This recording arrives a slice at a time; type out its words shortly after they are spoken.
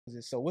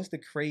So what's the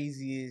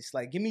craziest?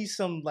 Like, give me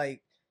some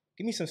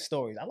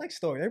stories. I like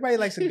stories. Everybody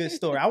likes a good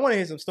story. I want to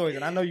hear some stories,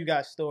 and I know you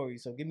got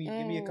stories. So give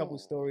me a couple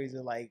stories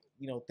of like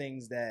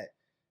things that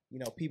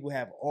people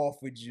have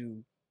offered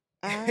you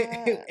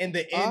in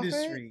the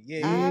industry.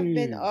 Yeah, I've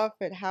been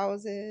offered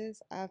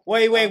houses.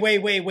 Wait.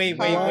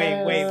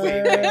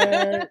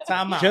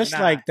 Time out. Just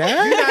like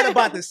that? You're not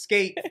about to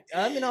skate.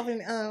 I've been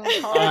offered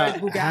cars,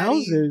 Bugatti.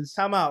 Houses.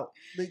 Time out.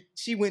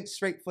 She went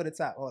straight for the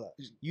top. Hold up.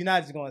 You're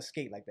not just gonna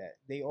skate like that.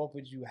 They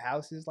offered you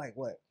houses. Like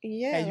what?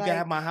 Yeah. Hey, you can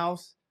have my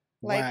house.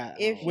 Like wow.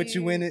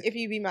 If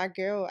you be my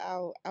girl,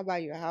 I'll buy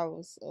you a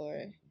house.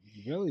 Or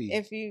really,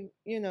 if you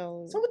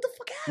So what the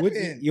fuck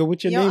happened?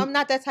 What's your name? I'm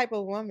not that type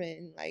of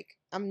woman. Like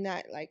I'm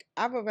not like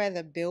I would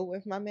rather build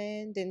with my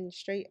man than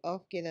straight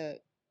off get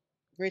a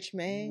rich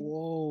man.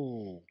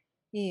 Whoa.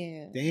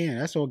 Yeah. Damn,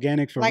 that's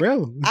organic for like,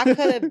 real. I could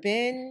have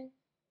been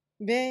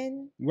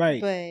right,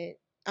 but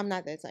I'm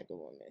not that type of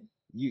woman.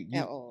 You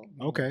at all.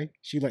 Okay,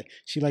 she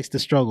likes the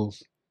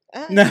struggles.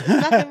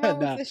 Nothing wrong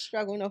with the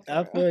struggle, no.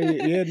 I feel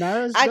you.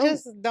 Yeah, I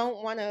just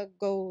don't want to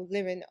go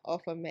living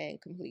off a man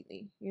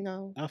completely.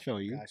 I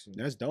feel you.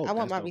 That's dope. I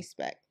want my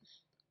respect.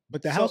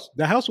 But the house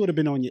would have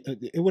been on your.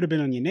 It would have been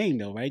on your name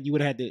though, right? You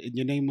would have had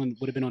your name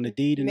would have been on the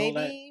deed and all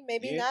that.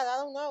 Maybe not. I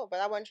don't know.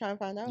 But I wasn't trying to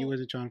find out. You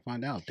wasn't trying to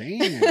find out.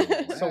 Damn. Wow.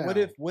 So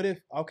what if?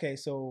 Okay,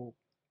 so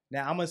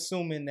now I'm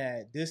assuming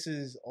that this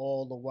is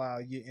all the while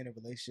you're in a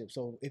relationship.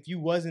 So if you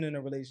wasn't in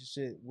a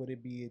relationship, would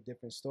it be a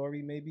different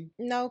story? Maybe.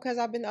 No, because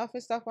I've been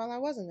offered stuff while I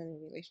wasn't in a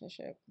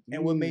relationship.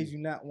 And what made you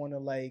not want to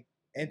like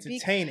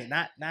entertain it?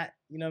 Not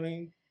you know what I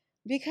mean?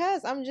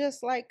 Because I'm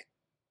just like.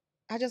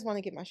 I just want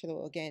to get my shit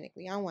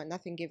organically. I don't want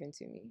nothing given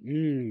to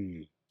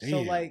me.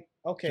 So like,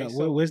 okay.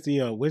 So where's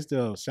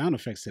the sound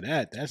effects to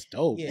that? That's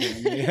dope.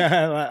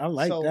 Yeah, I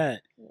like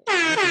that. So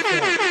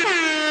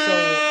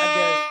I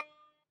guess.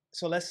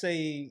 So let's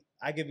say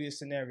I give you a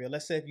scenario.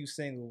 Let's say if you're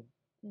single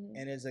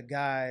and there's a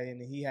guy and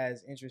he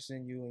has interest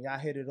in you and y'all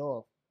hit it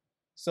off.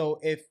 So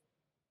if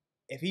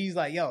he's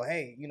like, yo,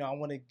 hey, I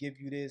want to give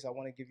you this, I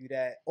want to give you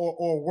that,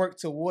 or work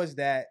towards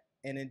that.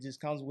 And it just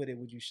comes with it.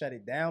 Would you shut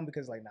it down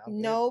because like now?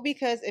 No,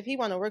 because if he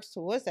want to work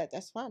towards that,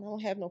 that's fine. I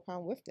don't have no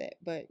problem with that.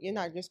 But you're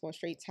not just going to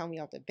straight tell me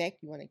off the back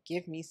you want to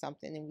give me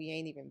something and we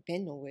ain't even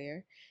been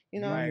nowhere.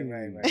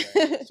 Right.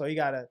 So he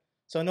gotta.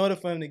 So in order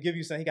for him to give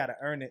you something, he gotta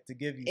earn it to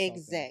give you something.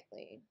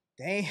 Exactly.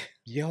 Damn.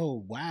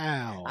 Yo,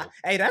 wow.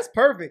 Hey, that's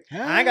perfect.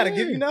 I ain't gotta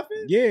give you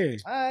nothing. Yeah.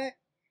 All right.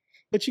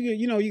 But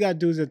you got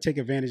dudes that take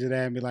advantage of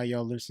that and be like,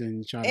 "Yo,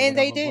 listen, try to." And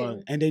they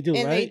do. And they do,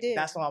 and right? They do.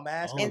 That's what I'm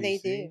asking. And they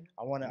do.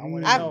 I want to.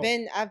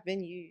 I've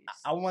been used.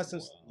 I want some.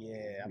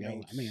 Yeah. I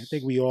mean, I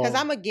think we all. Because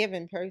I'm a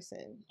giving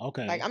person.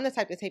 Okay. Like I'm the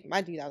type to take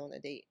my dude out on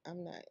a date.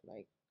 I'm not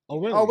like. Oh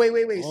really? Oh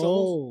wait.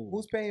 So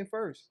who's paying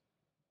first?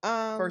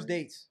 First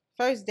dates.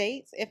 First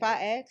dates. If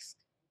I ask,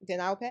 then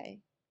I'll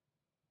pay.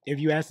 If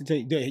you ask to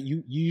take,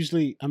 you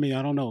usually. I mean,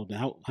 I don't know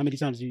how many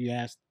times do you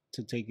ask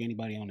to take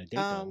anybody on a date?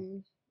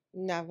 Though?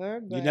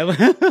 Never. But... You never?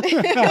 What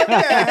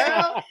the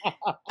hell?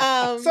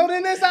 So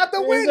then it's out the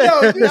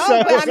window.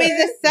 No, but I mean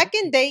the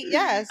second date,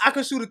 yes. I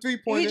could shoot a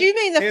 3-pointer. You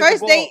mean the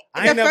first date?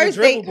 The first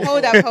date.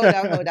 Hold up.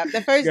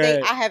 The first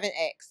date, I haven't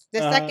asked. The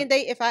second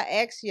date, if I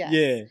ask, yes.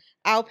 Yeah.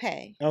 I'll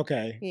pay.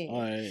 Okay. Yeah.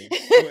 All right.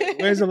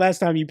 Where's the last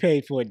time you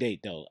paid for a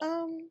date though?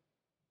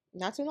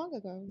 Not too long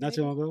ago. Not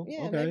too long ago.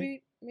 Yeah.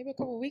 Okay. Maybe a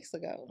couple of weeks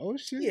ago. Oh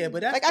shit! Yeah,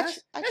 but that's like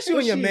that's you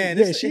and your man.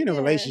 Yeah, she in a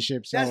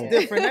relationship. So. That's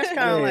different. That's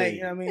kind of like,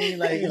 you know what I mean?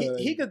 Like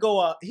he could go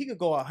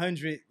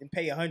 100 and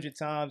pay 100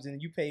 times, and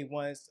you pay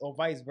once, or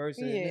vice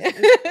versa. Yeah.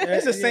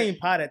 It's the same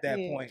pot at that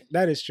point.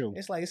 That is true.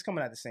 It's like it's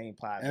coming out the same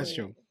pot. That's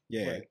true.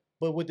 Yeah.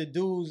 But with the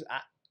dudes,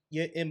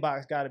 your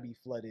inbox got to be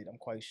flooded. I'm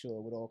quite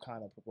sure with all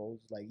kind of proposals.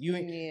 Like you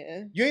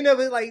ain't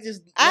never like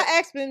just.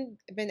 Been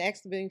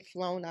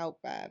flown out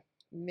by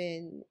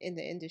men in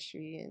the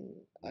industry and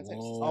all types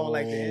of stuff. Oh,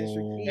 like the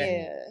industry.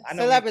 Yeah.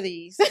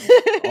 Celebrities.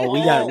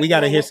 We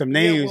gotta hear some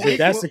names. If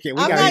that's the case,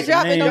 I'm not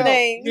dropping no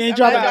names. You ain't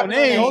dropping no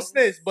names. No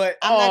snitch, but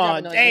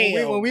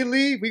damn. When we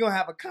leave, we gonna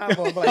have a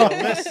convo.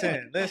 Like,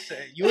 listen,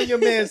 you and your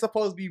man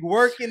supposed to be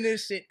working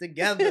this shit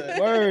together.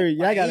 Word,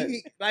 y'all gotta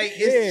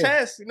it's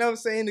chess. You know what I'm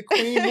saying? The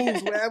queen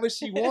moves wherever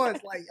she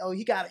wants. Like,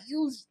 he gotta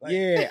use.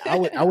 Like,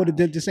 I would have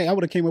did the same. I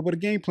would have came up with a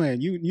game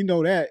plan. You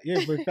know that,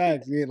 for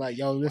facts. Yeah, like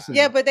listen.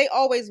 Yeah, but they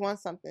always want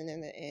something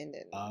in the end,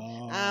 and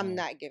I'm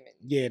not giving.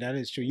 Yeah, that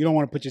is true. You don't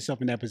want to put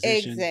yourself in that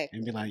position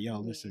and be like, yo,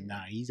 listen,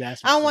 nah, he's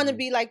asking. I don't want to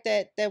be like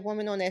that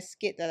woman on that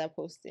skit that I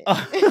posted.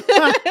 Oh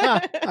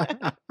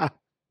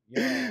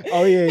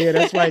yeah,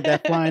 that's right.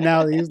 That flying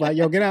out, he was like,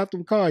 yo, get out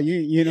the car.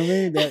 You know what I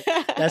mean? That's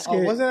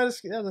skit. Wasn't that a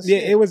skit? That was a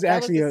skit. Yeah, it was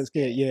actually a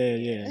skit.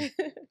 Yeah.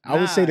 I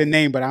would say the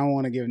name, but I don't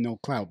want to give no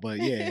clout. But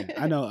yeah,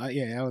 I know.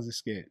 Yeah, that was a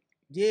skit.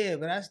 Yeah,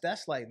 but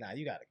that's like, nah,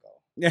 you gotta go.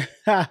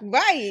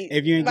 Right.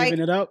 If you ain't giving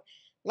it up.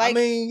 Like, I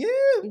mean,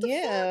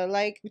 yeah,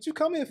 like what you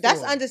come in for?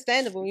 That's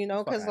understandable,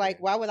 because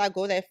like, why would I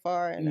go that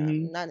far and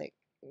I'm not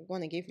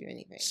going to give you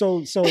anything?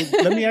 So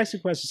let me ask you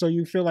a question. So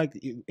you feel like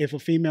if a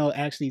female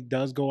actually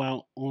does go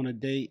out on a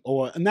date,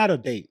 or not a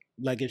date,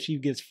 like if she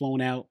gets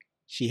flown out,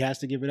 she has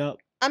to give it up?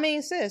 I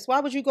mean, sis, why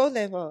would you go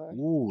that far?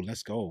 Ooh,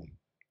 let's go.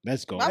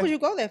 Let's go. Why would you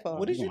go that far?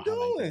 What is you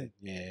doing?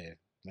 Yeah,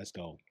 let's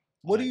go.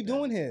 What are you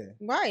doing here?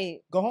 Right.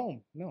 Go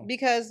home. No.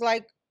 Because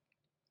like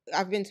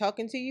I've been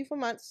talking to you for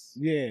months.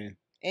 Yeah.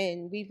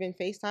 And we've been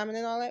FaceTiming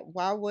and all that.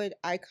 Why would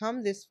I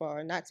come this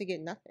far not to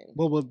get nothing?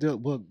 Well,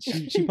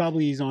 she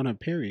probably is on a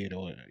period,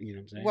 or you know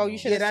what I'm saying. Well, you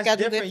should have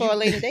scheduled it for a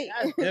later date.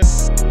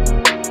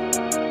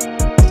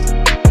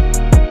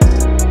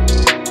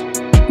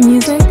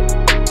 Music,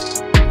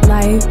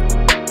 life,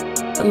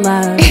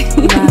 love,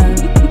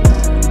 love.